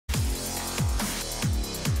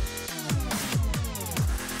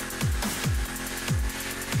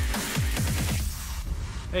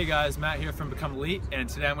Hey guys, Matt here from Become Elite, and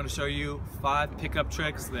today I'm going to show you 5 pickup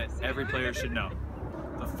tricks that every player should know.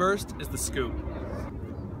 The first is the scoop.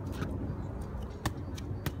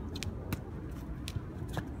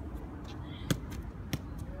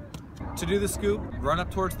 To do the scoop, run up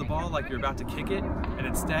towards the ball like you're about to kick it, and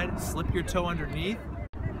instead slip your toe underneath,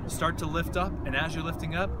 start to lift up, and as you're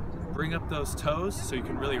lifting up, bring up those toes so you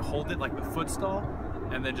can really hold it like the foot stall,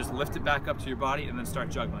 and then just lift it back up to your body and then start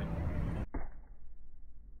juggling.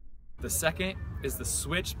 The second is the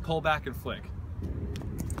switch, pull back, and flick.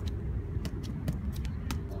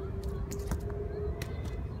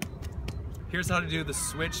 Here's how to do the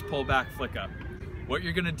switch, pull back, flick up. What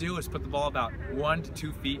you're gonna do is put the ball about 1 to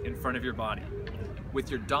 2 feet in front of your body. With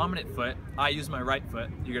your dominant foot, I use my right foot,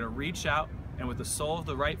 you're gonna reach out and with the sole of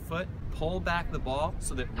the right foot, pull back the ball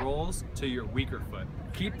so that it rolls to your weaker foot.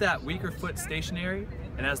 Keep that weaker foot stationary,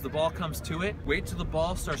 and as the ball comes to it, wait till the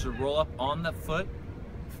ball starts to roll up on the foot,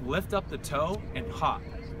 lift up the toe and hop.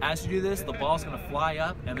 As you do this, the ball's gonna fly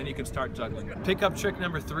up and then you can start juggling. Pickup trick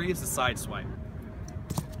number 3 is the side swipe.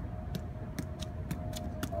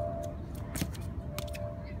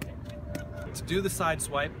 To do the side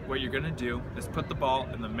swipe, what you're gonna do is put the ball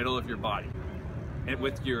in the middle of your body. And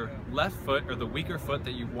with your left foot, or the weaker foot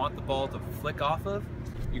that you want the ball to flick off of,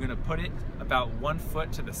 you're gonna put it about 1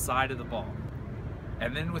 foot to the side of the ball.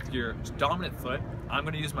 And then with your dominant foot, I'm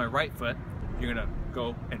gonna use my right foot, you're gonna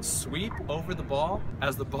go and sweep over the ball.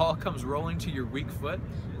 As the ball comes rolling to your weak foot,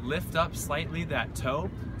 lift up slightly that toe,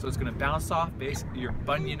 so it's gonna bounce off basically your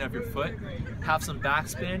bunion of your foot, have some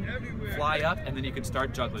backspin, fly up, and then you can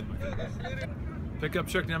start juggling with it. Pickup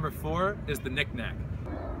trick number 4 is the Knick Knack.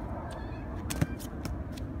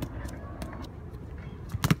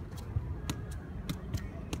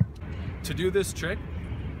 To do this trick,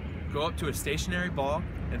 go up to a stationary ball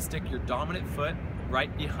and stick your dominant foot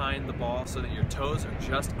right behind the ball so that your toes are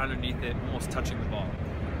just underneath it, almost touching the ball.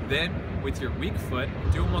 Then, with your weak foot,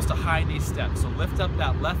 do almost a high knee step. So lift up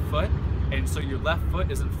that left foot, and so your left foot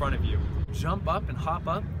is in front of you. Jump up and hop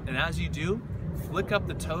up, and as you do, flick up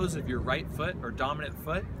the toes of your right foot or dominant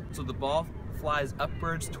foot so the ball flies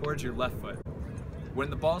upwards towards your left foot. When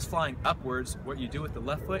the ball's flying upwards, what you do with the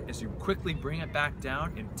left foot is you quickly bring it back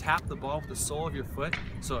down and tap the ball with the sole of your foot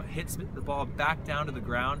so it hits the ball back down to the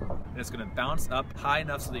ground, and it's gonna bounce up high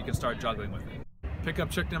enough so that you can start juggling with it. Pickup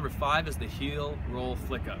trick number 5 is the heel roll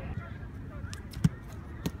flick up.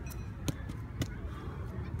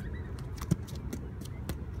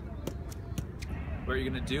 What you're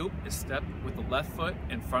gonna do is step with the left foot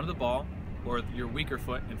in front of the ball, or your weaker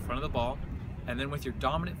foot in front of the ball, and then with your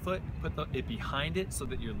dominant foot, put it behind it so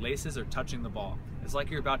that your laces are touching the ball. It's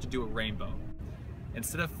like you're about to do a rainbow.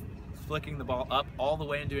 Instead of flicking the ball up all the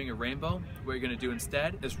way and doing a rainbow, what you're gonna do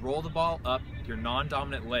instead is roll the ball up your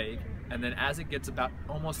non-dominant leg, and then as it gets about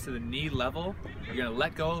almost to the knee level, you're gonna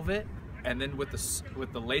let go of it, and then with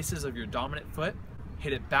the laces of your dominant foot,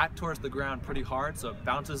 hit it back towards the ground pretty hard so it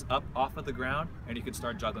bounces up off of the ground, and you can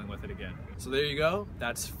start juggling with it again. So there you go.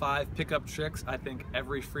 That's 5 pickup tricks I think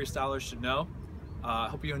every freestyler should know. I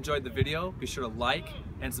hope you enjoyed the video. Be sure to like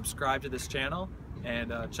and subscribe to this channel,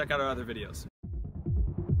 and check out our other videos.